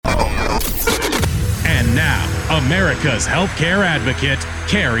America's healthcare advocate,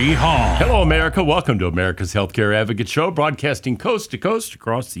 Kerry Hall. Hello, America. Welcome to America's Healthcare Advocate Show, broadcasting coast to coast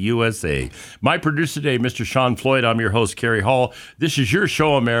across the USA. My producer today, Mr. Sean Floyd. I'm your host, Kerry Hall. This is your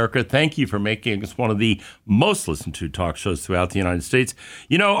show, America. Thank you for making us one of the most listened to talk shows throughout the United States.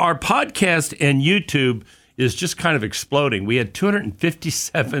 You know, our podcast and YouTube is just kind of exploding. We had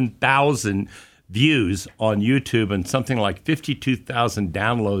 257,000 views on YouTube and something like 52,000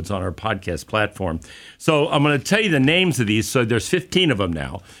 downloads on our podcast platform. So I'm going to tell you the names of these. So there's 15 of them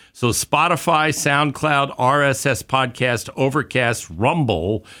now. So Spotify, SoundCloud, RSS Podcast, Overcast,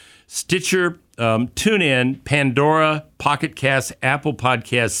 Rumble, Stitcher, TuneIn, Pandora, Pocket Cast, Apple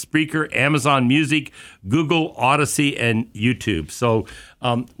Podcasts, Spreaker, Amazon Music, Google, Odyssey, and YouTube. So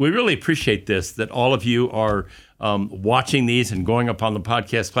we really appreciate this, that all of you are watching these and going up on the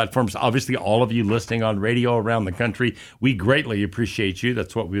podcast platforms. Obviously, all of you listening on radio around the country, we greatly appreciate you.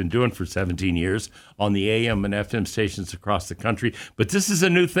 That's what we've been doing for 17 years on the AM and FM stations across the country. But this is a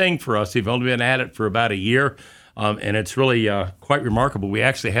new thing for us. We've only been at it for about a year, and it's really quite remarkable. We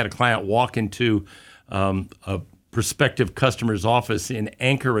actually had a client walk into a prospective customer's office in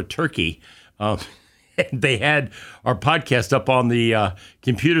Ankara, Turkey. They had our podcast up on the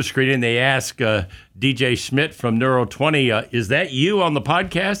computer screen, and they asked DJ Schmidt from Neuro 20, is that you on the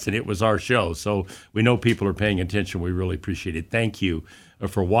podcast? And it was our show. So we know people are paying attention. We really appreciate it. Thank you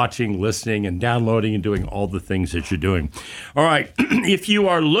for watching, listening, and downloading and doing all the things that you're doing. All right. If you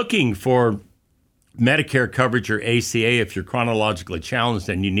are looking for Medicare coverage or ACA, if you're chronologically challenged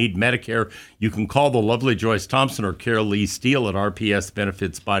and you need Medicare, you can call the lovely Joyce Thompson or Carol Lee Steele at RPS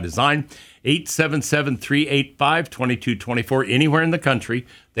Benefits by Design, 877-385-2224, anywhere in the country.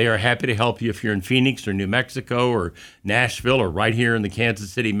 They are happy to help you if you're in Phoenix or New Mexico or Nashville or right here in the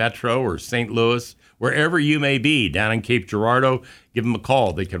Kansas City metro or St. Louis, wherever you may be, down in Cape Girardeau. Give them a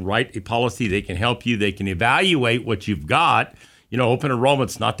call. They can write a policy. They can help you. They can evaluate what you've got. You know, open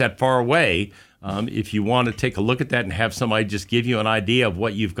enrollment's not that far away. If you want to take a look at that and have somebody just give you an idea of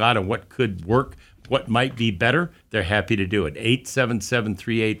what you've got and what could work, what might be better, they're happy to do it.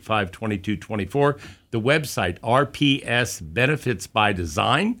 877-385-2224. The website, RPS Benefits by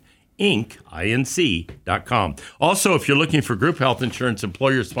Design, Inc.com. Also, if you're looking for group health insurance,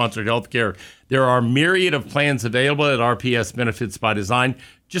 employer-sponsored health care, there are a myriad of plans available at RPS Benefits by Design.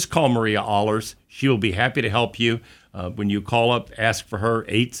 Just call Maria Allers. She will be happy to help you. When you call up, ask for her,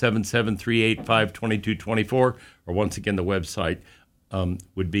 877-385-2224. Or once again, the website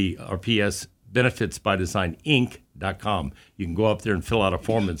would be RPS Benefits by Design, Inc.com. You can go up there and fill out a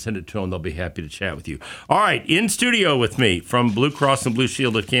form and send it to them. They'll be happy to chat with you. All right, in studio with me from Blue Cross and Blue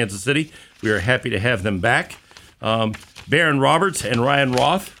Shield of Kansas City, we are happy to have them back. Baron Roberts and Ryan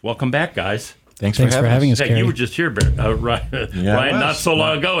Roth, welcome back, guys. Thanks for having us, Hey, Kerry. you were just here, Ryan, not so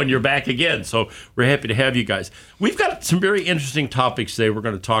long ago, and you're back again. So we're happy to have you guys. We've got some very interesting topics today we're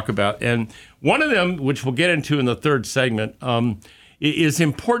going to talk about. And one of them, which we'll get into in the third segment, is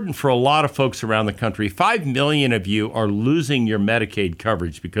important for a lot of folks around the country. 5 million of you are losing your Medicaid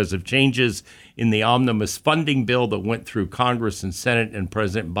coverage because of changes in the omnibus funding bill that went through Congress and Senate and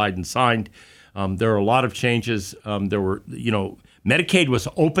President Biden signed. There are a lot of changes. Medicaid was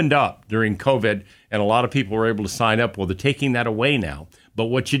opened up during COVID, and a lot of people were able to sign up. Well, they're taking that away now. But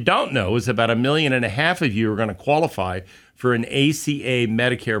what you don't know is about 1.5 million of you are going to qualify for an ACA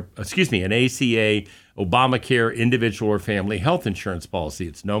Obamacare individual or family health insurance policy.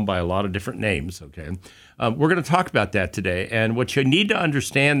 It's known by a lot of different names, okay? We're going to talk about that today. And what you need to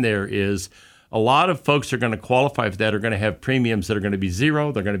understand there is a lot of folks are going to qualify for that, are going to have premiums that are going to be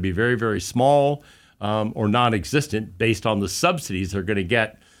zero. They're going to be very, very small. Or non-existent based on the subsidies they're going to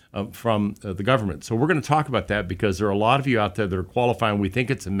get from the government. So we're going to talk about that because there are a lot of you out there that are qualifying. We think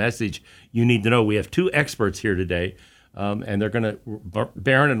it's a message you need to know. We have two experts here today, and they're going to,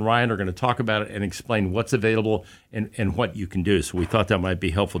 Baron and Ryan are going to talk about it and explain what's available and what you can do. So we thought that might be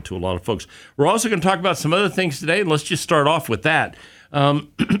helpful to a lot of folks. We're also going to talk about some other things today, and let's just start off with that.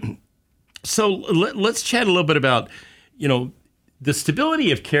 So let's chat a little bit about, the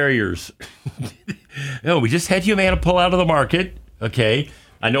stability of carriers. We just had Humana pull out of the market. Okay.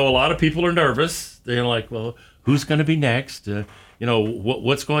 I know a lot of people are nervous. They're like, well, who's going to be next?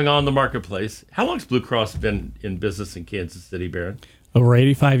 What's going on in the marketplace? How long has Blue Cross been in business in Kansas City, Baron? Over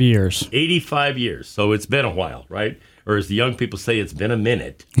 85 years. 85 years. So it's been a while, right? Or as the young people say, it's been a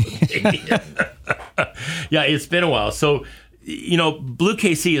minute. Yeah, it's been a while. So, Blue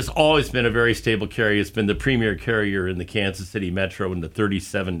KC has always been a very stable carrier. It's been the premier carrier in the Kansas City metro in the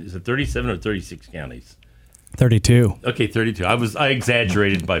 37, is it 37 or 36 counties? 32. Okay, 32. I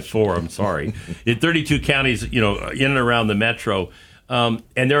exaggerated by 4. I'm sorry. In 32 counties, in and around the metro.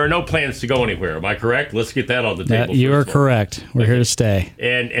 And there are no plans to go anywhere. Am I correct? Let's get that on the table. You are correct. We're here to stay.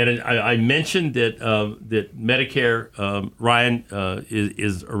 And I mentioned that that Medicare, Ryan,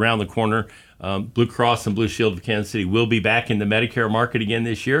 is around the corner. Blue Cross and Blue Shield of Kansas City will be back in the Medicare market again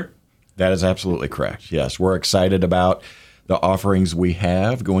this year. That is absolutely correct. Yes, we're excited about the offerings we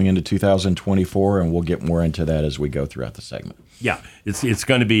have going into 2024, and we'll get more into that as we go throughout the segment. Yeah, it's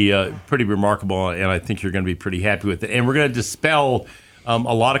going to be pretty remarkable, and I think you're going to be pretty happy with it. And we're going to dispel a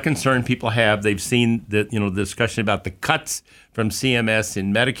lot of concern people have. They've seen the discussion about the cuts from CMS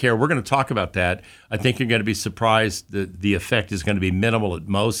in Medicare. We're going to talk about that. I think you're going to be surprised that the effect is going to be minimal at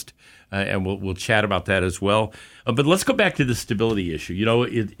most, and we'll chat about that as well. But let's go back to the stability issue.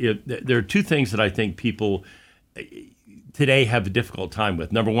 There are two things that I think people today have a difficult time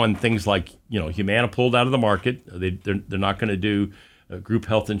with. Number one, things like Humana pulled out of the market. They're not going to do group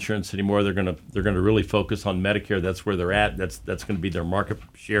health insurance anymore. They're going to really focus on Medicare. That's where they're at. That's going to be their market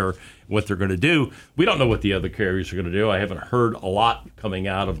share. What they're going to do. We don't know what the other carriers are going to do. I haven't heard a lot coming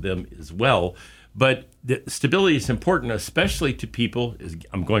out of them as well. But the stability is important, especially to people.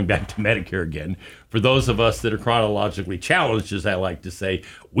 I'm going back to Medicare again. For those of us that are chronologically challenged, as I like to say,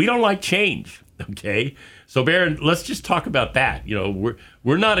 we don't like change. Okay, so Baron, let's just talk about that.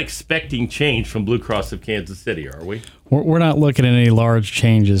 We're not expecting change from Blue Cross of Kansas City, are we? We're not looking at any large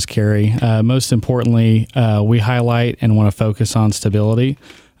changes, Kerry. Most importantly, we highlight and want to focus on stability,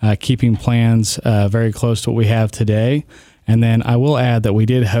 keeping plans very close to what we have today. And then I will add that we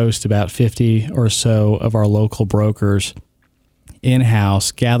did host about 50 or so of our local brokers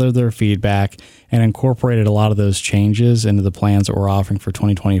in-house, gathered their feedback, and incorporated a lot of those changes into the plans that we're offering for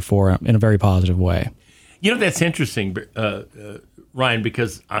 2024 in a very positive way. That's interesting, Ryan,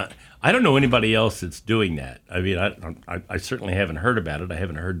 because I don't know anybody else that's doing that. I mean, I certainly haven't heard about it. I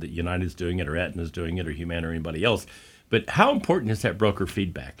haven't heard that United's doing it or Aetna's doing it or Humana or anybody else. But how important is that broker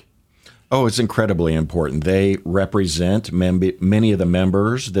feedback? Oh, it's incredibly important. They represent many of the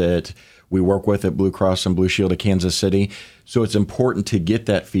members that we work with at Blue Cross and Blue Shield of Kansas City. So it's important to get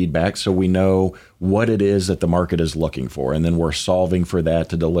that feedback so we know what it is that the market is looking for. And then we're solving for that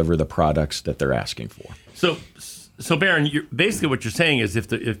to deliver the products that they're asking for. So Baron, basically what you're saying is if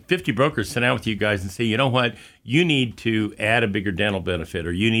 50 brokers sit down with you guys and say, you know what, you need to add a bigger dental benefit,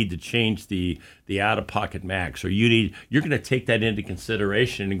 or you need to change the out-of-pocket max, or you're going to take that into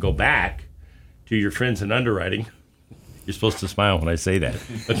consideration and go back to your friends in underwriting. You're supposed to smile when I say that,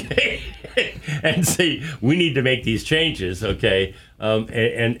 okay? And say, we need to make these changes, okay? But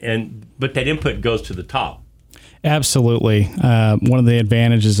that input goes to the top. Absolutely. One of the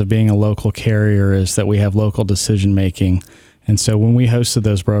advantages of being a local carrier is that we have local decision making. And so when we hosted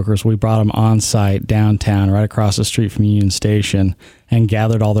those brokers, we brought them on site downtown, right across the street from Union Station, and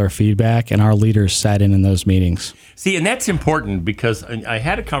gathered all their feedback, and our leaders sat in those meetings. See, and that's important because I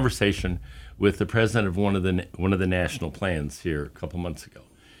had a conversation with the president of one of the national plans here a couple months ago,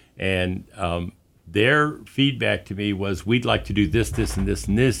 and their feedback to me was, we'd like to do this, this, and this,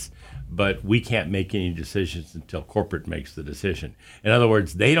 and this, but we can't make any decisions until corporate makes the decision. In other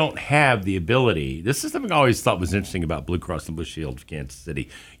words, they don't have the ability. This is something I always thought was interesting about Blue Cross and Blue Shield of Kansas City.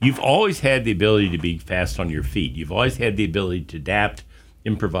 You've always had the ability to be fast on your feet. You've always had the ability to adapt,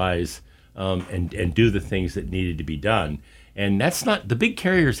 improvise, and do the things that needed to be done. And that's not, the big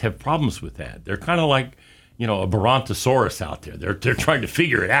carriers have problems with that. They're kind of like, a Brontosaurus out there. They're trying to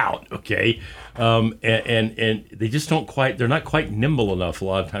figure it out, okay? And they just they're not quite nimble enough a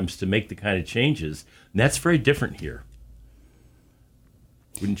lot of times to make the kind of changes. And that's very different here.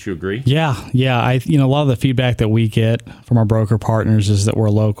 Wouldn't you agree? Yeah. A lot of the feedback that we get from our broker partners is that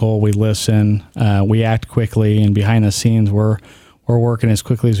we're local, we listen, we act quickly, and behind the scenes we're working as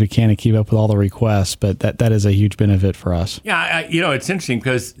quickly as we can to keep up with all the requests, but that is a huge benefit for us. Yeah, it's interesting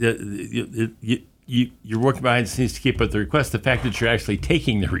because you're working behind the scenes to keep up with the request. The fact that you're actually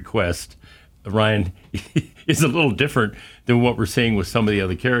taking the request, Ryan, is a little different than what we're seeing with some of the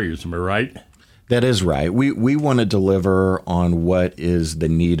other carriers. Am I right? That is right. We want to deliver on what is the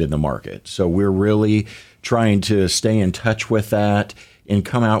need in the market. So we're really trying to stay in touch with that and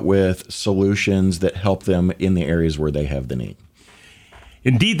come out with solutions that help them in the areas where they have the need.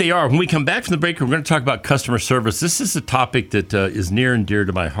 Indeed, they are. When we come back from the break, we're going to talk about customer service. This is a topic that is near and dear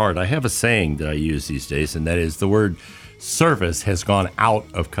to my heart. I have a saying that I use these days, and that is the word service has gone out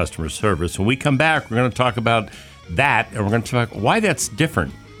of customer service. When we come back, we're going to talk about that, and we're going to talk why that's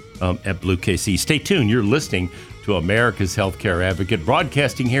different at Blue KC. Stay tuned. You're listening to America's Healthcare Advocate,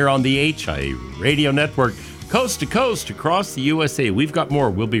 broadcasting here on the HIA Radio Network, coast to coast across the USA. We've got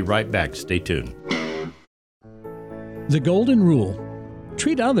more. We'll be right back. Stay tuned. The Golden Rule.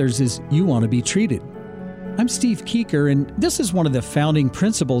 Treat others as you want to be treated. I'm Steve Keeker, and this is one of the founding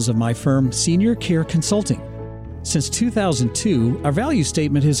principles of my firm, Senior Care Consulting. Since 2002, our value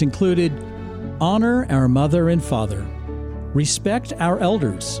statement has included honor our mother and father, respect our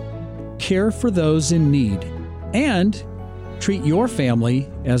elders, care for those in need, and treat your family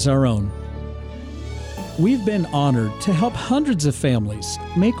as our own. We've been honored to help hundreds of families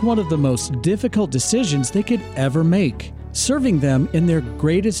make one of the most difficult decisions they could ever make, serving them in their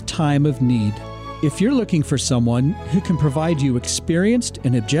greatest time of need. If you're looking for someone who can provide you experienced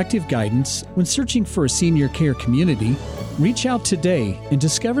and objective guidance when searching for a senior care community, reach out today and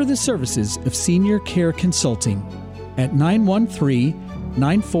discover the services of Senior Care Consulting at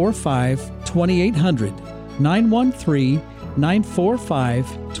 913-945-2800,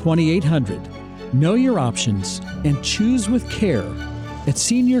 913-945-2800. Know your options and choose with care at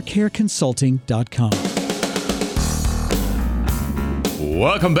seniorcareconsulting.com.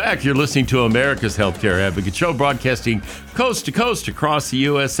 Welcome back. You're listening to America's Healthcare Advocate Show, broadcasting coast to coast across the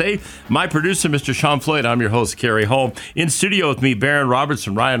USA. My producer, Mr. Sean Floyd. I'm your host, Kerry Hall. In studio with me, Baron Roberts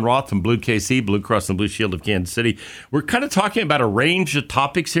and Ryan Roth from Blue KC, Blue Cross and Blue Shield of Kansas City. We're kind of talking about a range of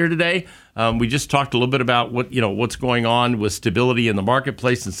topics here today. We just talked a little bit about what's going on with stability in the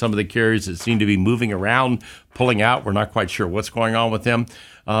marketplace and some of the carriers that seem to be moving around, pulling out. We're not quite sure what's going on with them.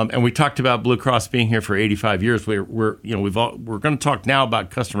 And we talked about Blue Cross being here for 85 years. We're going to talk now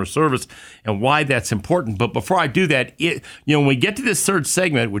about customer service and why that's important. But before I do that, when we get to this third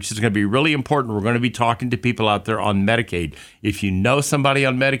segment, which is going to be really important, we're going to be talking to people out there on Medicaid. If you know somebody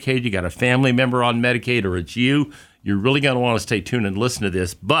on Medicaid, you got a family member on Medicaid, or it's you're really going to want to stay tuned and listen to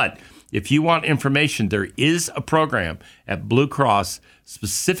this. But if you want information, there is a program at Blue Cross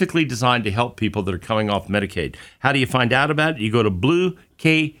specifically designed to help people that are coming off Medicaid. How do you find out about it? You go to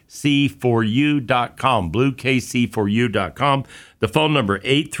bluekc4u.com, bluekc4u.com. The phone number,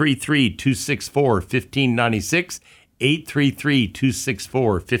 833-264-1596,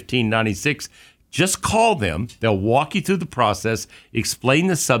 833-264-1596. Just call them. They'll walk you through the process, explain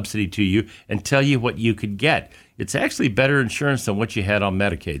the subsidy to you, and tell you what you could get. It's actually better insurance than what you had on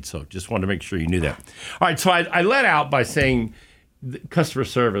Medicaid. So just wanted to make sure you knew that. All right, so I let out by saying customer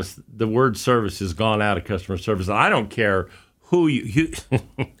service. The word service has gone out of customer service. And I don't care who you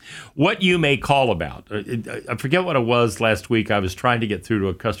what you may call about. I forget what it was last week. I was trying to get through to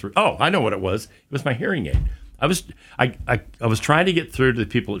a customer. Oh, I know what it was. It was my hearing aid. I was trying to get through to the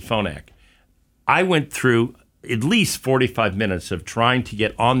people at Phonak. I went through at least 45 minutes of trying to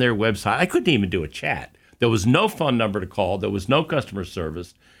get on their website. I couldn't even do a chat. There was no phone number to call. There was no customer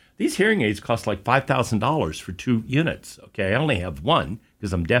service. These hearing aids cost like $5,000 for 2 units. Okay, I only have one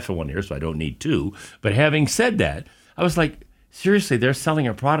because I'm deaf in one ear, so I don't need 2. But having said that, I was like, seriously, they're selling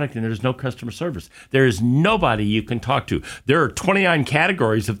a product and there's no customer service. There is nobody you can talk to. There are 29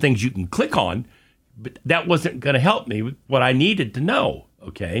 categories of things you can click on, but that wasn't going to help me with what I needed to know.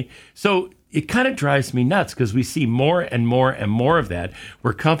 Okay, so it kind of drives me nuts because we see more and more and more of that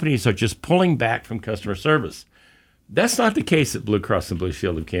where companies are just pulling back from customer service. That's not the case at Blue Cross and Blue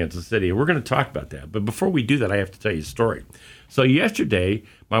Shield of Kansas City, and we're going to talk about that. But before we do that, I have to tell you a story. So yesterday,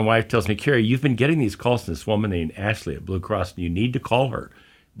 my wife tells me, Kerry, you've been getting these calls from this woman named Ashley at Blue Cross, and you need to call her.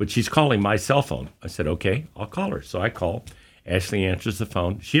 But she's calling my cell phone. I said, okay, I'll call her. So I call. Ashley answers the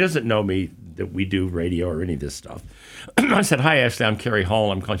phone. She doesn't know me, that we do radio or any of this stuff. I said, hi, Ashley, I'm Kerry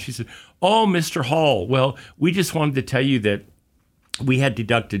Hall. I'm calling. She said, oh, Mr. Hall, well, we just wanted to tell you that we had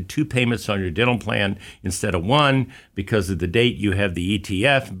deducted 2 payments on your dental plan instead of 1 because of the date you have the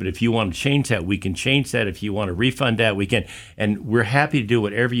ETF. But if you want to change that, we can change that. If you want to refund that, we can. And we're happy to do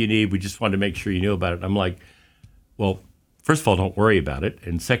whatever you need. We just wanted to make sure you knew about it. I'm like, well, first of all, don't worry about it.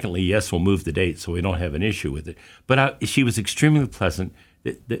 And secondly, yes, we'll move the date so we don't have an issue with it. But she was extremely pleasant,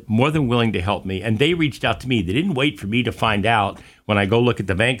 more than willing to help me. And they reached out to me. They didn't wait for me to find out when I go look at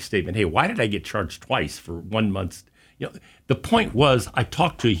the bank statement, hey, why did I get charged twice for 1 month's? The point was I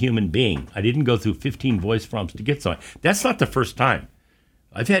talked to a human being. I didn't go through 15 voice prompts to get something. That's not the first time.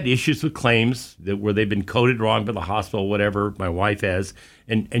 I've had issues with claims where they've been coded wrong by the hospital, whatever my wife has,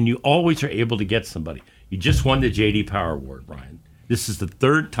 and you always are able to get somebody. You just won the J.D. Power Award, Ryan. This is the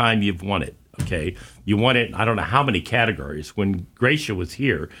 3rd time you've won it, okay? You won it in I don't know how many categories. When Gracia was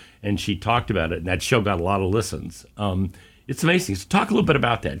here and she talked about it, and that show got a lot of listens, it's amazing. So talk a little bit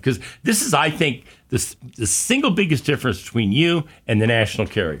about that, because this is, I think, the single biggest difference between you and the national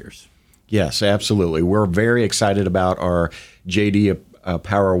carriers. Yes, absolutely. We're very excited about our J.D.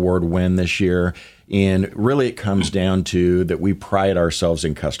 Power Award win this year. And really it comes down to that we pride ourselves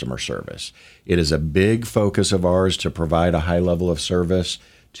in customer service. It is a big focus of ours to provide a high level of service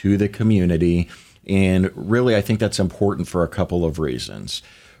to the community. And really, I think that's important for a couple of reasons.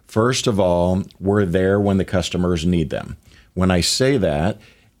 First of all, we're there when the customers need them. When I say that,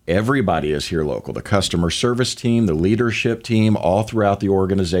 everybody is here local. The customer service team, the leadership team, all throughout the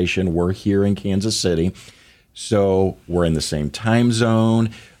organization, we're here in Kansas City. So we're in the same time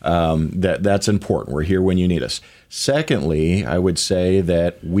zone. That's important. We're here when you need us. Secondly, I would say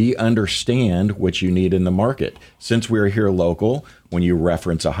that we understand what you need in the market. Since we're here local, when you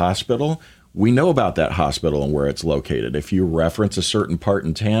reference a hospital, we know about that hospital and where it's located. If you reference a certain part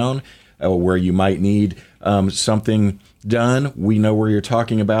in town where you might need something done, we know where you're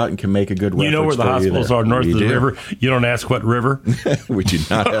talking about and can make a good reference. You know where the hospitals are north of the river. You don't ask what river. We do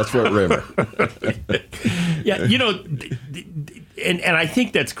not ask what river. Yeah, and I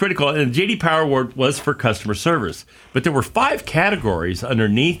think that's critical. And the J.D. Power Award was for customer service, but there were 5 categories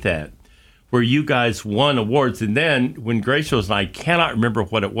underneath that where you guys won awards. And then when Grace shows, and I cannot remember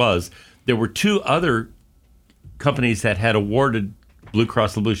what it was, there were 2 other companies that had awarded Blue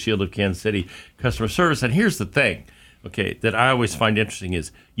Cross and Blue Shield of Kansas City customer service. And here's the thing, okay, that I always find interesting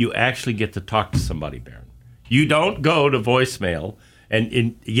is you actually get to talk to somebody, Baron. You don't go to voicemail.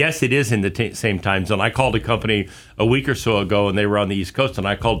 And yes, it is in the same time zone. I called a company a week or so ago, and they were on the East Coast, and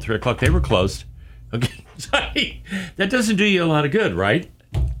I called 3 o'clock. They were closed. Okay, that doesn't do you a lot of good, right?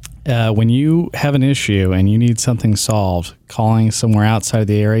 When you have an issue and you need something solved, calling somewhere outside of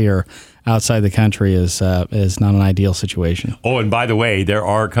the area or outside the country is not an ideal situation. Oh, and by the way, there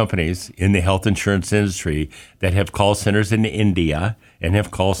are companies in the health insurance industry that have call centers in India and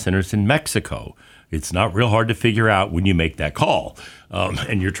have call centers in Mexico. It's not real hard to figure out when you make that call,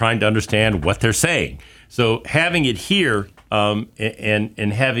 and you're trying to understand what they're saying. So having it here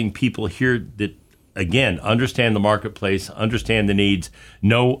and having people here that, again, understand the marketplace, understand the needs,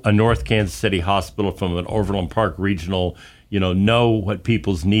 know a North Kansas City hospital from an Overland Park regional, know what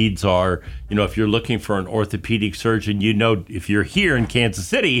people's needs are. If you're looking for an orthopedic surgeon, if you're here in Kansas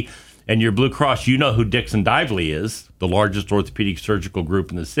City and you're Blue Cross, you know who Dixon Dively is, the largest orthopedic surgical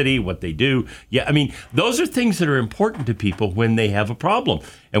group in the city, what they do. Yeah, I mean, those are things that are important to people when they have a problem.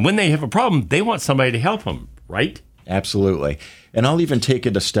 And when they have a problem, they want somebody to help them, right? Absolutely. And I'll even take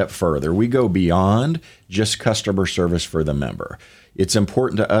it a step further. We go beyond just customer service for the member. It's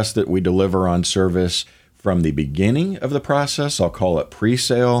important to us that we deliver on service from the beginning of the process, I'll call it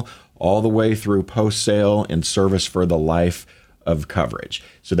pre-sale, all the way through post-sale and service for the life of coverage.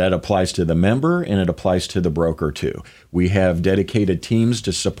 So that applies to the member and it applies to the broker too. We have dedicated teams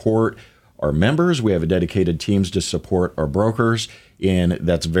to support our members. We have dedicated teams to support our brokers. And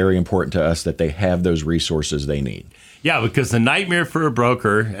that's very important to us that they have those resources they need. Yeah, because the nightmare for a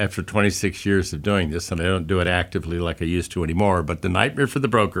broker after 26 years of doing this, and I don't do it actively like I used to anymore, but the nightmare for the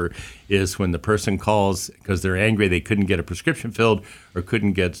broker is when the person calls because they're angry they couldn't get a prescription filled or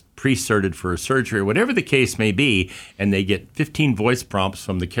couldn't get pre-certed for a surgery or whatever the case may be, and they get 15 voice prompts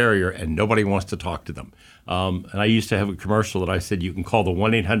from the carrier and nobody wants to talk to them. And I used to have a commercial that I said, you can call the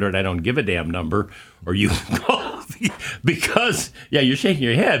 1-800 I don't give a damn number, or you can call because, yeah, you're shaking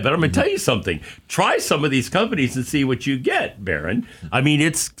your head, but I'm going to tell you something. Try some of these companies and see what you get, Baron. I mean,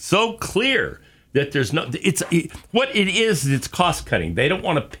 it's so clear that there's what it is, it's cost cutting. They don't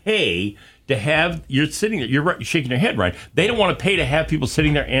want to pay to have, you're sitting there, you're shaking your head, right? They don't want to pay to have people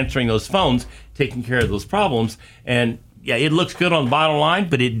sitting there answering those phones, taking care of those problems. And yeah, it looks good on the bottom line,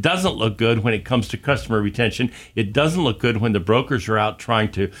 but it doesn't look good when it comes to customer retention. It doesn't look good when the brokers are out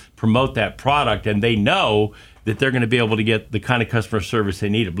trying to promote that product and they know that they're going to be able to get the kind of customer service they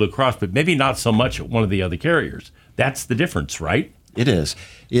need at Blue Cross, but maybe not so much at one of the other carriers. That's the difference, right? It is.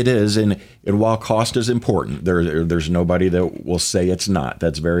 It is. And while cost is important, there's nobody that will say it's not.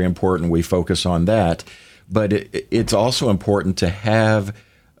 That's very important. We focus on that. But it's also important to have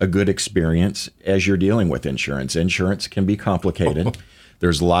a good experience as you're dealing with insurance. Insurance can be complicated.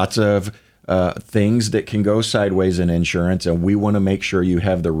 There's lots of things that can go sideways in insurance, and we want to make sure you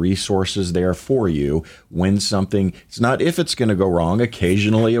have the resources there for you when something, it's not if it's going to go wrong,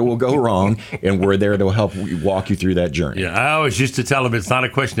 occasionally it will go wrong, and we're there to help walk you through that journey. Yeah, I always used to tell them it's not a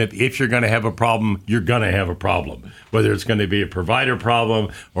question of if you're going to have a problem, you're going to have a problem. Whether it's going to be a provider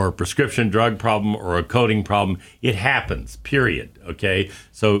problem or a prescription drug problem or a coding problem, it happens, period, okay?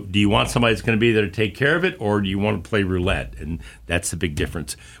 So do you want somebody that's going to be there to take care of it, or do you want to play roulette? And that's the big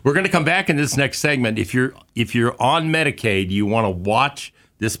difference. We're going to come back in this next segment. If you're on Medicaid, you want to watch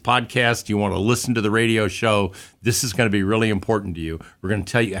this podcast, you want to listen to the radio show, this is going to be really important to you. We're going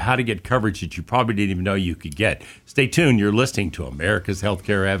to tell you how to get coverage that you probably didn't even know you could get. Stay tuned. You're listening to America's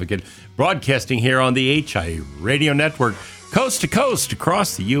Healthcare Advocate, broadcasting here on the HI Radio Network, coast to coast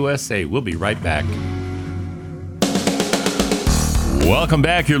across the USA. We'll be right back. Welcome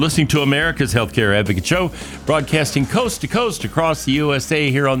back. You're listening to America's Healthcare Advocate Show, broadcasting coast to coast across the USA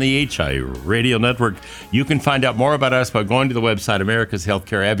here on the HI Radio Network. You can find out more about us by going to the website America's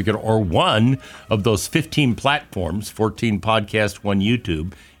Healthcare Advocate, or one of those 15 platforms, 14 podcasts, 1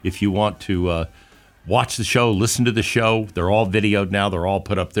 YouTube. If you want to watch the show, listen to the show, they're all videoed now. They're all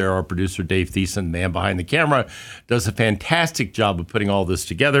put up there. Our producer, Dave Thiessen, the man behind the camera, does a fantastic job of putting all this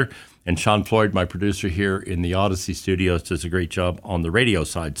together. And Sean Floyd, my producer here in the Odyssey Studios, does a great job on the radio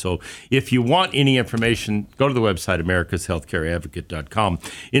side. So if you want any information, go to the website, americashealthcareadvocate.com.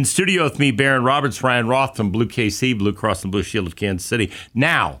 In studio with me, Baron Roberts, Ryan Roth from Blue KC, Blue Cross and Blue Shield of Kansas City.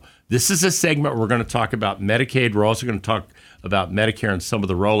 Now, this is a segment we're going to talk about Medicaid. We're also going to talk about Medicare and some of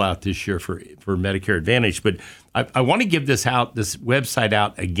the rollout this year for Medicare Advantage. But I want to give this website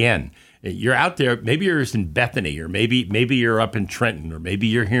out again. You're out there, maybe you're in Bethany, or maybe you're up in Trenton, or maybe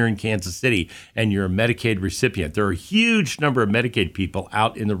you're here in Kansas City and you're a Medicaid recipient. There are a huge number of Medicaid people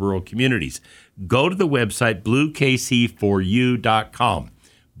out in the rural communities. Go to the website, bluekc4u.com.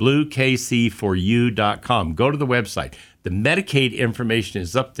 bluekc4u.com. Go to the website. The Medicaid information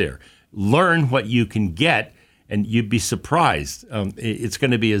is up there. Learn what you can get, and you'd be surprised. It's going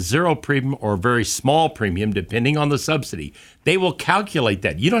to be a zero premium or a very small premium, depending on the subsidy. They will calculate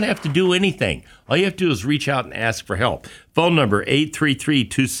that. You don't have to do anything. All you have to do is reach out and ask for help. Phone number,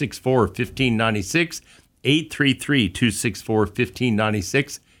 833-264-1596,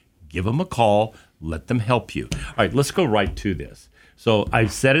 833-264-1596. Give them a call. Let them help you. All right, let's go right to this. So I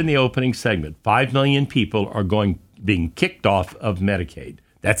said in the opening segment, 5 million people are being kicked off of Medicaid.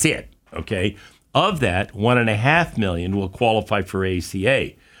 That's it, okay? Of that, 1.5 million will qualify for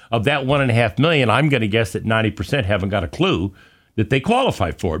ACA. Of that 1.5 million, I'm going to guess that 90% haven't got a clue that they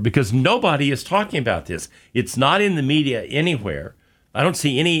qualify for it, because nobody is talking about this. It's not in the media anywhere. I don't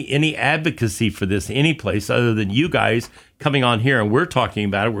see any advocacy for this any place other than you guys coming on here, and we're talking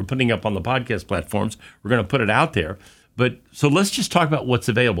about it. We're putting it up on the podcast platforms. We're going to put it out there. But so let's just talk about what's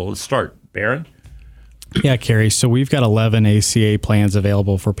available. Let's start. Baron? Yeah, Kerry. So we've got 11 ACA plans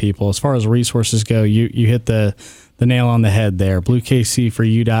available for people. As far as resources go, you hit the nail on the head there.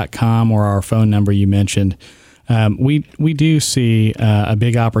 BlueKC4U.com, or our phone number you mentioned. We do see a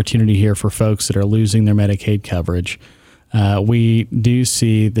big opportunity here for folks that are losing their Medicaid coverage. We do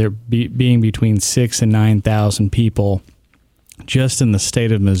see there being between 6,000 and 9,000 people just in the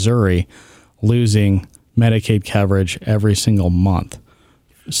state of Missouri losing Medicaid coverage every single month.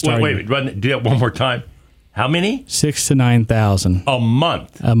 Wait, do that one more time. How many? 6,000 to 9,000 a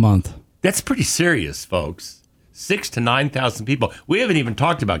month. A month. That's pretty serious, folks. 6,000 to 9,000 people. We haven't even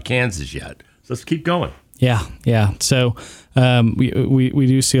talked about Kansas yet. So let's keep going. Yeah. So we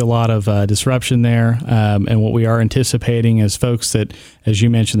do see a lot of disruption there, and what we are anticipating is folks that, as you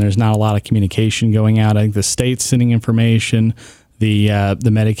mentioned, there's not a lot of communication going out. I think the state's sending information. The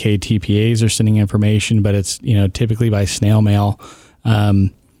Medicaid TPAs are sending information, but it's typically by snail mail.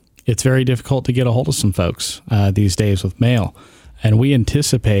 It's very difficult to get a hold of some folks these days with mail. And we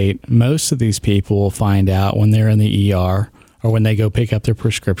anticipate most of these people will find out when they're in the ER or when they go pick up their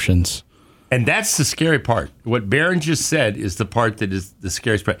prescriptions. And that's the scary part. What Baron just said is the part that is the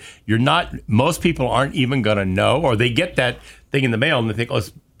scariest part. Most people aren't even going to know, or they get that thing in the mail and they think, oh,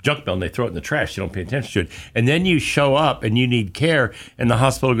 it's junk mail, and they throw it in the trash. You don't pay attention to it. And then you show up and you need care, and the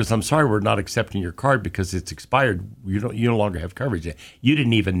hospital goes, I'm sorry, we're not accepting your card because it's expired. You no longer have coverage. You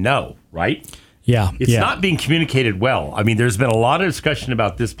didn't even know, right? Yeah. It's not being communicated well. I mean, there's been a lot of discussion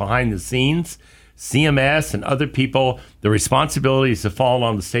about this behind the scenes. CMS and other people, the responsibilities have fallen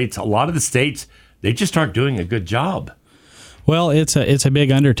on the states. A lot of the states, they just aren't doing a good job. Well, it's a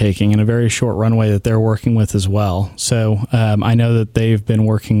big undertaking and a very short runway that they're working with as well. So I know that they've been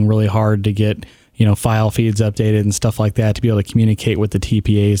working really hard to get file feeds updated and stuff like that to be able to communicate with the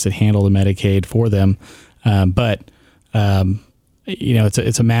TPAs that handle the Medicaid for them. But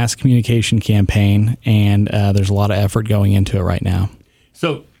it's a mass communication campaign, and there's a lot of effort going into it right now.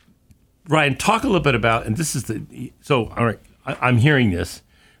 So, Ryan, talk a little bit about, and this is all right, I'm hearing this,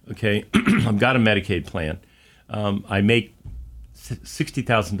 okay? I've got a Medicaid plan. I make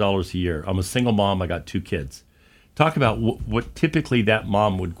 $60,000 a year. I'm a single mom. I got 2 kids. Talk about what typically that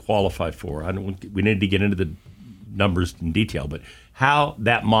mom would qualify for. We need to get into the numbers in detail, but how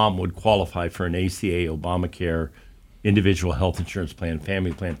that mom would qualify for an ACA, Obamacare, individual health insurance plan,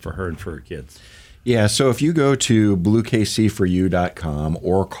 family plan for her and for her kids. Yeah, so if you go to bluekc4u.com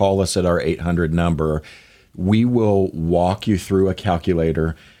or call us at our 800 number, we will walk you through a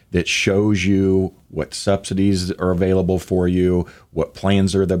calculator that shows you what subsidies are available for you, what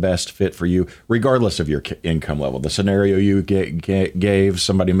plans are the best fit for you, regardless of your income level. The scenario you gave,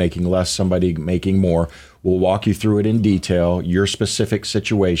 somebody making less, somebody making more, we'll walk you through it in detail, your specific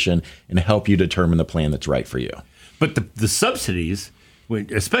situation, and help you determine the plan that's right for you. But the subsidies,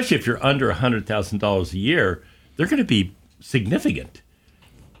 especially if you're under $100,000 a year, they're going to be significant.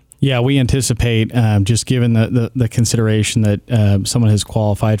 Yeah, we anticipate, just given the consideration that someone has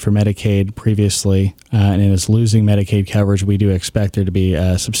qualified for Medicaid previously and is losing Medicaid coverage, we do expect there to be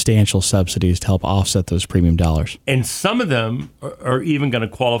substantial subsidies to help offset those premium dollars. And some of them are even going to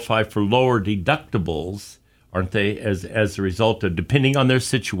qualify for lower deductibles, aren't they, as a result of, depending on their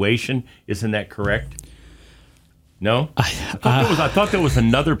situation? Isn't that correct? No? I thought there was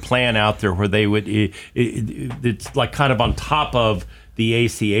another plan out there where they would, it's like kind of on top of the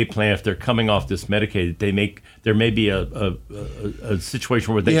ACA plan. If they're coming off this Medicaid, there may be a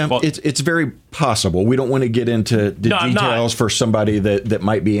situation where they... Yeah, it's very possible. We don't want to get into the details for somebody that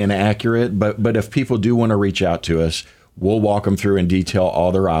might be inaccurate, but if people do want to reach out to us, we'll walk them through in detail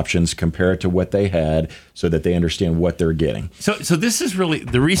all their options, compare it to what they had so that they understand what they're getting. So this is really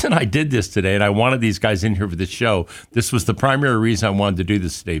the reason I did this today, and I wanted these guys in here for this show. This was the primary reason I wanted to do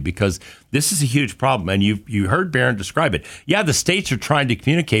this today, because this is a huge problem. And you heard Barron describe it. Yeah, the states are trying to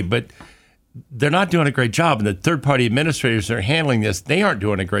communicate, but they're not doing a great job. And the third-party administrators that are handling this, they aren't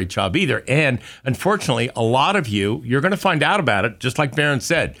doing a great job either. And unfortunately, a lot of you're going to find out about it, just like Barron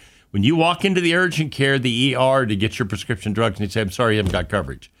said. When you walk into the urgent care, the ER, to get your prescription drugs, and you say, I'm sorry, you haven't got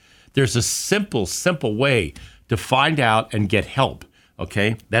coverage. There's a simple way to find out and get help,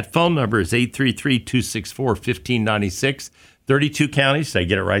 okay? That phone number is 833-264-1596. 32 counties. Did I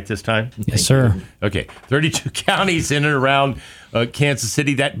get it right this time? Yes, sir. Okay, 32 counties in and around Kansas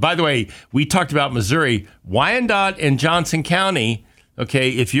City. That, by the way, we talked about Missouri. Wyandotte and Johnson County, okay,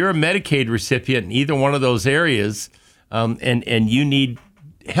 if you're a Medicaid recipient in either one of those areas and you need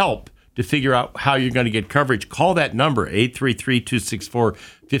help to figure out how you're going to get coverage, call that number,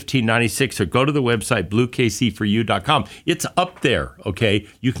 833-264-1596, or go to the website, bluekc4u.com. It's up there, okay?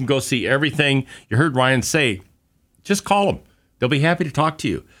 You can go see everything. You heard Ryan say, just call them. They'll be happy to talk to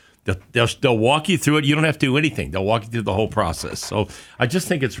you. They'll walk you through it. You don't have to do anything. They'll walk you through the whole process. So I just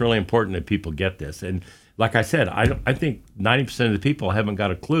think it's really important that people get this. And like I said, I think 90% of the people haven't got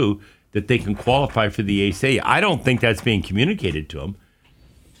a clue that they can qualify for the ACA. I don't think that's being communicated to them.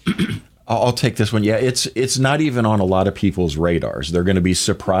 I'll take this one. Yeah, it's not even on a lot of people's radars. They're going to be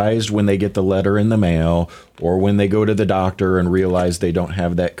surprised when they get the letter in the mail or when they go to the doctor and realize they don't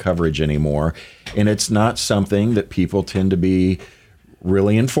have that coverage anymore. And it's not something that people tend to be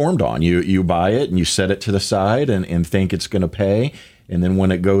really informed on. You buy it and you set it to the side and think it's going to pay. And then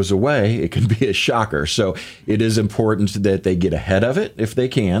when it goes away, it can be a shocker. So it is important that they get ahead of it if they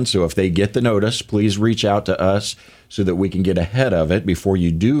can. So if they get the notice, please reach out to us so that we can get ahead of it before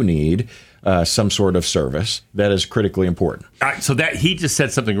you do need some sort of service. That is critically important. All right, so that he just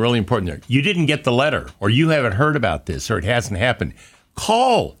said something really important there. You didn't get the letter, or you haven't heard about this, or it hasn't happened.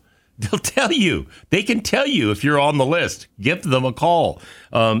 Call. They'll tell you. They can tell you if you're on the list. Give them a call.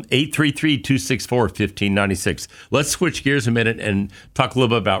 833-264-1596. Let's switch gears a minute and talk a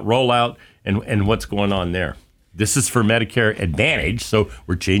little bit about rollout and what's going on there. This is for Medicare Advantage, so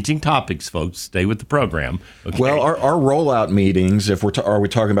we're changing topics, folks. Stay with the program. Okay. Well, our rollout meetings, if are we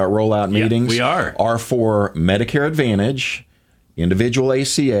talking about rollout meetings? We are for Medicare Advantage, individual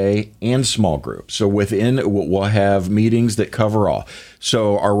ACA, and small group. So we'll have meetings that cover all.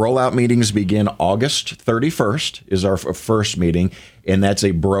 So our rollout meetings begin August 31st is our first meeting, and that's a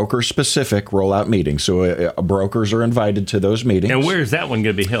broker-specific rollout meeting. So brokers are invited to those meetings. And where is that one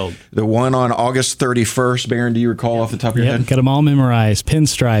going to be held? The one on August 31st, Barron, do you recall off the top of your head? Got them all memorized.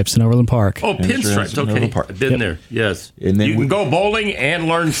 Pinstripes in Overland Park. Oh, Pinstripes. Okay. I've been there. Yes. And then you can go bowling and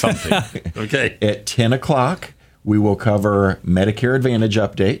learn something. Okay. At 10 o'clock, we will cover Medicare Advantage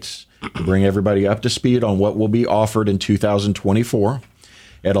updates to bring everybody up to speed on what will be offered in 2024.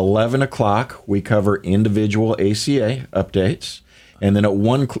 At 11 o'clock, we cover individual ACA updates. And then at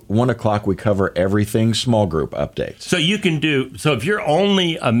 1 o'clock, we cover everything small group updates. So if you're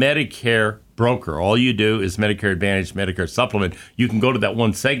only a Medicare broker, all you do is Medicare Advantage, Medicare Supplement, you can go to that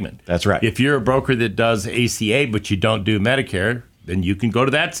one segment. That's right. If you're a broker that does ACA, but you don't do Medicare, then you can go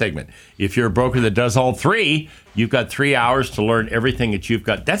to that segment. If you're a broker that does all three, you've got 3 hours to learn everything that you've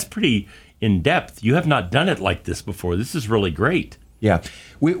got. That's pretty in-depth. You have not done it like this before. This is really great. Yeah,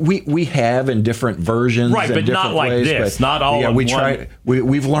 we have in different versions, right? But not like ways, this. Not all. Yeah,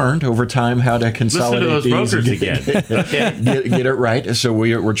 we've learned over time how to consolidate Listen to those brokers again. get it right. So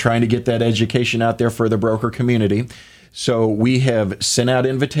we're trying to get that education out there for the broker community. So we have sent out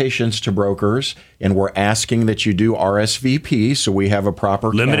invitations to brokers, and we're asking that you do RSVP, so we have a proper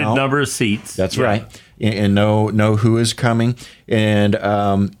limited count. number of seats. That's right, and know who is coming. And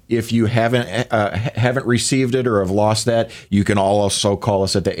if you haven't received it or have lost that, you can also call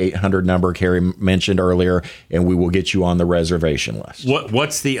us at the 800 number Carrie mentioned earlier, and we will get you on the reservation list.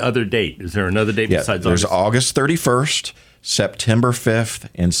 What's the other date? Is there another date besides there's August? August 31st, September 5th,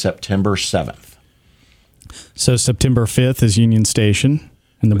 and September 7th. So September 5th is Union Station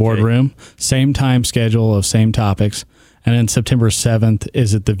in the boardroom. Same time schedule of same topics. And then September 7th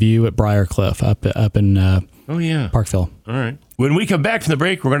is at the View at Briarcliff up in Parkville. All right. When we come back from the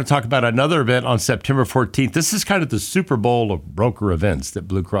break, we're going to talk about another event on September 14th. This is kind of the Super Bowl of broker events that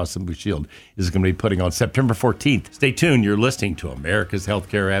Blue Cross and Blue Shield is going to be putting on September 14th. Stay tuned. You're listening to America's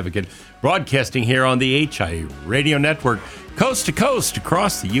Healthcare Advocate, broadcasting here on the HIA Radio Network, coast to coast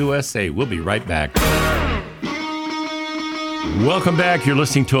across the USA. We'll be right back. Welcome back. You're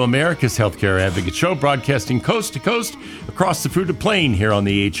listening to America's Healthcare Advocate Show, broadcasting coast to coast across the fruited plain here on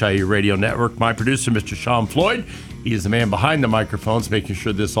the HIA Radio Network. My producer, Mr. Sean Floyd. He is the man behind the microphones, making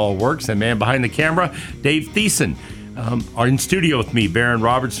sure this all works. And man behind the camera, Dave Thiessen. Are in studio with me, Baron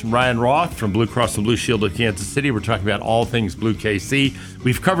Roberts and Ryan Roth from Blue Cross and Blue Shield of Kansas City. We're talking about all things Blue KC.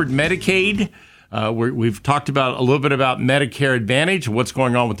 We've covered Medicaid. We've talked about a little bit about Medicare Advantage, what's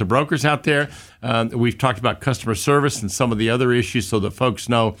going on with the brokers out there. We've talked about customer service and some of the other issues so that folks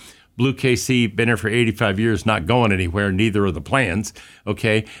know Blue KC, been here for 85 years, not going anywhere, neither are the plans,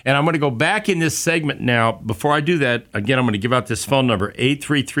 okay? And I'm going to go back in this segment now. Before I do that, again, I'm going to give out this phone number,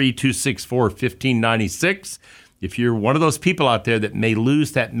 833-264-1596. If you're one of those people out there that may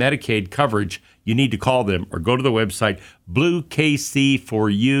lose that Medicaid coverage, you need to call them or go to the website,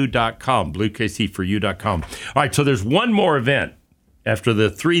 bluekc4u.com, bluekc4u.com. All right, so there's one more event after the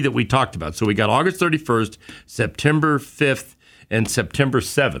three that we talked about. So we got August 31st, September 5th, and September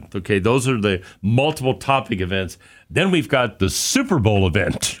 7th. Okay, those are the multiple topic events. Then we've got the Super Bowl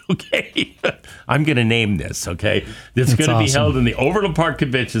event. Okay, I'm going to name this. Okay, it's going to be held in the Overland Park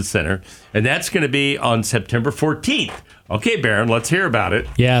Convention Center, and that's going to be on September 14th. Okay, Baron, let's hear about it.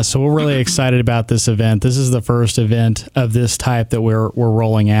 Yeah, so we're really excited about this event. This is the first event of this type that we're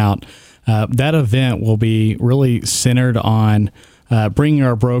rolling out. That event will be really centered on bringing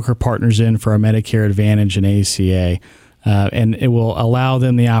our broker partners in for our Medicare Advantage and ACA. And it will allow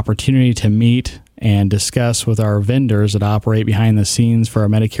them the opportunity to meet and discuss with our vendors that operate behind the scenes for our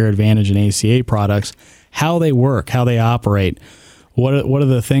Medicare Advantage and ACA products, how they work, how they operate, what are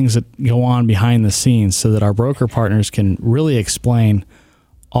the things that go on behind the scenes so that our broker partners can really explain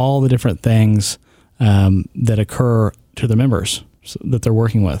all the different things that occur to the members that they're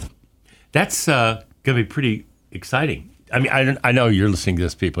working with. That's going to be pretty exciting. I mean, I know you're listening to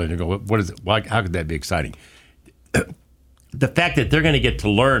this, people, and you go, what is it? Why, how could that be exciting? The fact that they're going to get to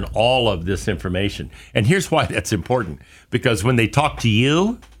learn all of this information. And here's why that's important. Because when they talk to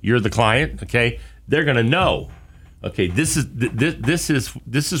you, you're the client, okay? They're going to know, okay, this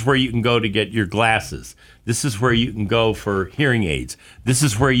is where you can go to get your glasses. This is where you can go for hearing aids. This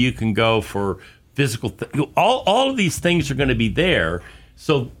is where you can go for physical all of these things are going to be there,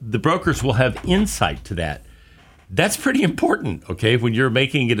 so the brokers will have insight to that. That's pretty important, okay, when you're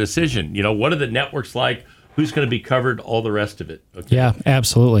making a decision. You know, what are the networks like? Who's going to be covered, all the rest of it. Okay? Yeah,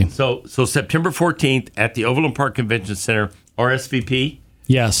 absolutely. So September 14th at the Overland Park Convention Center, RSVP?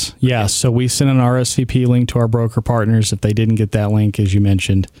 Yes. So we sent an RSVP link to our broker partners. If they didn't get that link, as you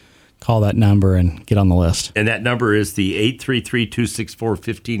mentioned, call that number and get on the list. And that number is the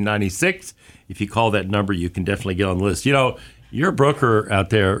 833-264-1596. If you call that number, you can definitely get on the list. You know, you're a broker out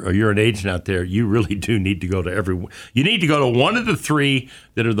there or you're an agent out there, you really do need to go to everyone. You need to go to one of the three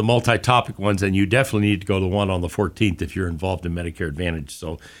that are the multi-topic ones, and you definitely need to go to one on the 14th if you're involved in Medicare Advantage.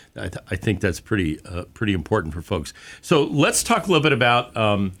 So I think that's pretty important for folks. So let's talk a little bit about,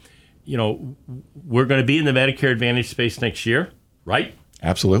 we're going to be in the Medicare Advantage space next year, right?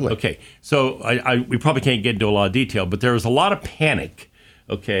 Absolutely. Okay. So we probably can't get into a lot of detail, but there was a lot of panic.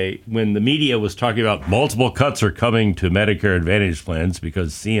 Okay, when the media was talking about multiple cuts are coming to Medicare Advantage plans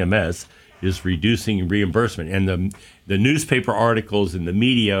because CMS is reducing reimbursement, and the newspaper articles and the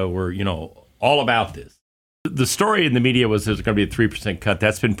media were, all about this. The story in the media was there's going to be a 3% cut.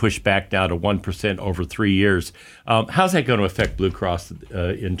 That's been pushed back now to 1% over 3 years. How's that going to affect Blue Cross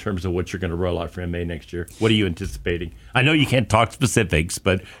in terms of what you're going to roll out for MA next year? What are you anticipating? I know you can't talk specifics,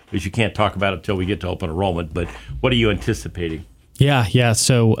 but because you can't talk about it until we get to open enrollment. But what are you anticipating? Yeah.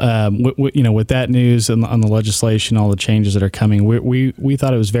 So, with that news and on the legislation, all the changes that are coming, we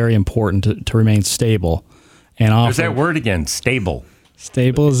thought it was very important to remain stable and offer. There's that word again, stable.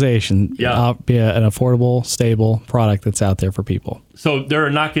 Stabilization. Yeah. Be an affordable, stable product that's out there for people. So there are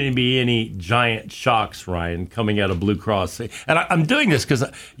not going to be any giant shocks, Ryan, coming out of Blue Cross. And I'm doing this because,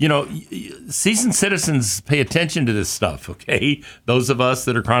 seasoned citizens pay attention to this stuff, okay? Those of us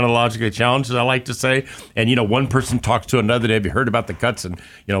that are chronologically challenged, as I like to say. And, one person talks to another. Have you heard about the cuts and,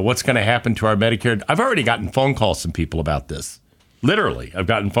 what's going to happen to our Medicare? I've already gotten phone calls from people about this. Literally, I've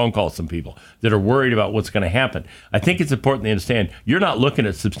gotten phone calls from people that are worried about what's going to happen. I think it's important to understand you're not looking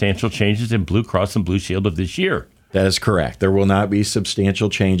at substantial changes in Blue Cross and Blue Shield of this year. That is correct. There will not be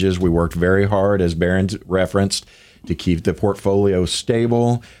substantial changes. We worked very hard, as Barron's referenced, to keep the portfolio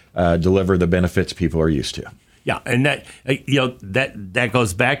stable, deliver the benefits people are used to. Yeah, and that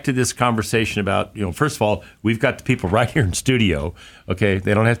goes back to this conversation about, first of all, we've got the people right here in studio, okay?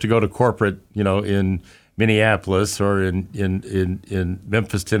 They don't have to go to corporate, in Minneapolis or in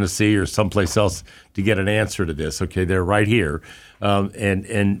Memphis, Tennessee, or someplace else to get an answer to this. Okay, they're right here,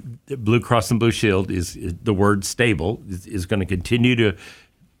 and Blue Cross and Blue Shield is the word stable is going to continue to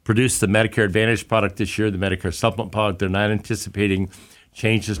produce the Medicare Advantage product this year, the Medicare Supplement product. They're not anticipating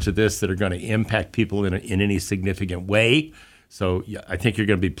changes to this that are going to impact people in any significant way. So I think you're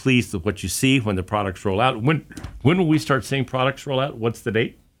going to be pleased with what you see when the products roll out. When will we start seeing products roll out? What's the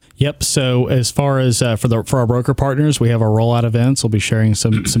date? Yep. So as far as for our broker partners, we have our rollout events. We'll be sharing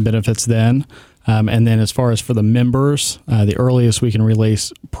some benefits then. And then as far as for the members, the earliest we can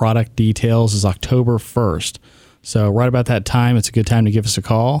release product details is October 1st. So right about that time, it's a good time to give us a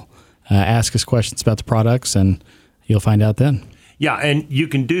call, ask us questions about the products, and you'll find out then. Yeah, and you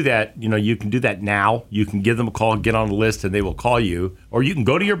can do that. You can do that now. You can give them a call, get on the list, and they will call you. Or you can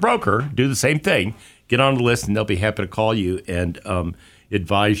go to your broker, do the same thing, get on the list, and they'll be happy to call you and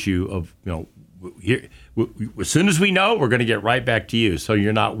advise you of, here, as soon as we know, we're going to get right back to you. So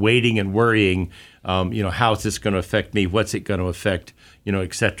you're not waiting and worrying, how is this going to affect me? What's it going to affect,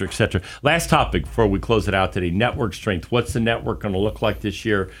 et cetera, et cetera. Last topic before we close it out today, network strength. What's the network going to look like this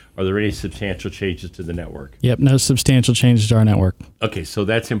year? Are there any substantial changes to the network? Yep, no substantial changes to our network. Okay, so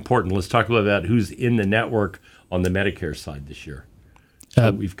that's important. Let's talk about who's in the network on the Medicare side this year.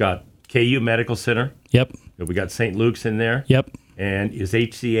 So we've got KU Medical Center. Yep. We got St. Luke's in there. Yep. And is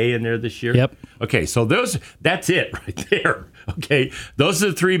ACA in there this year? Yep. Okay, so that's it right there. Okay, those are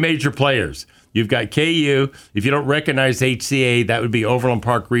the three major players. You've got KU. If you don't recognize HCA, that would be Overland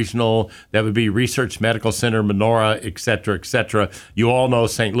Park Regional. That would be Research Medical Center, Menorah, et cetera, et cetera. You all know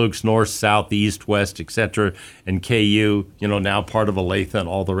St. Luke's North, South, East, West, et cetera. And KU, now part of Olathe and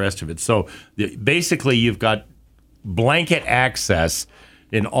all the rest of it. So basically, you've got blanket access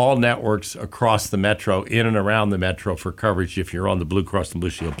in all networks across the metro, in and around the metro for coverage if you're on the Blue Cross and Blue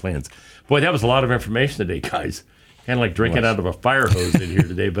Shield plans. Boy, that was a lot of information today, guys. Kind of like drinking out of a fire hose in here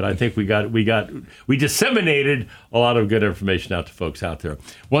today, but I think we disseminated a lot of good information out to folks out there.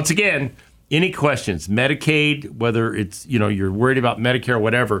 Once again, any questions, Medicaid, whether it's, you're worried about Medicare or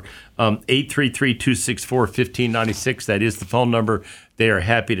whatever, 833-264-1596, that is the phone number. They are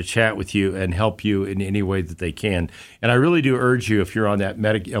happy to chat with you and help you in any way that they can. And I really do urge you, if you're on that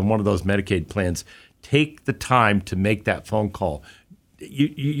on one of those Medicaid plans, take the time to make that phone call.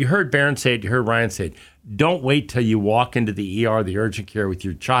 You heard Barron say it, you heard Ryan say it. Don't wait till you walk into the ER, the urgent care with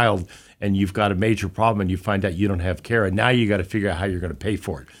your child, and you've got a major problem and you find out you don't have care. And now you got to figure out how you're going to pay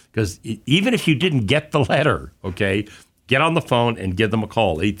for it. Because even if you didn't get the letter, okay, get on the phone and give them a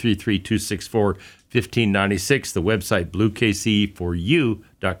call, 833-264-1596, the website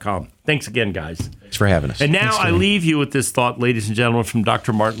bluekc4u.com. Thanks again, guys. Thanks for having us. And now I leave you with this thought, ladies and gentlemen, from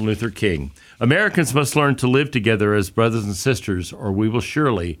Dr. Martin Luther King. Americans must learn to live together as brothers and sisters, or we will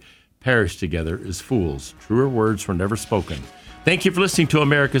surely perish together as fools. Truer words were never spoken. Thank you for listening to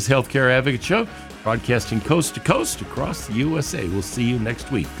America's Healthcare Advocate Show, broadcasting coast to coast across the USA. We'll see you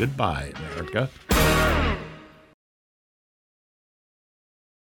next week. Goodbye, America.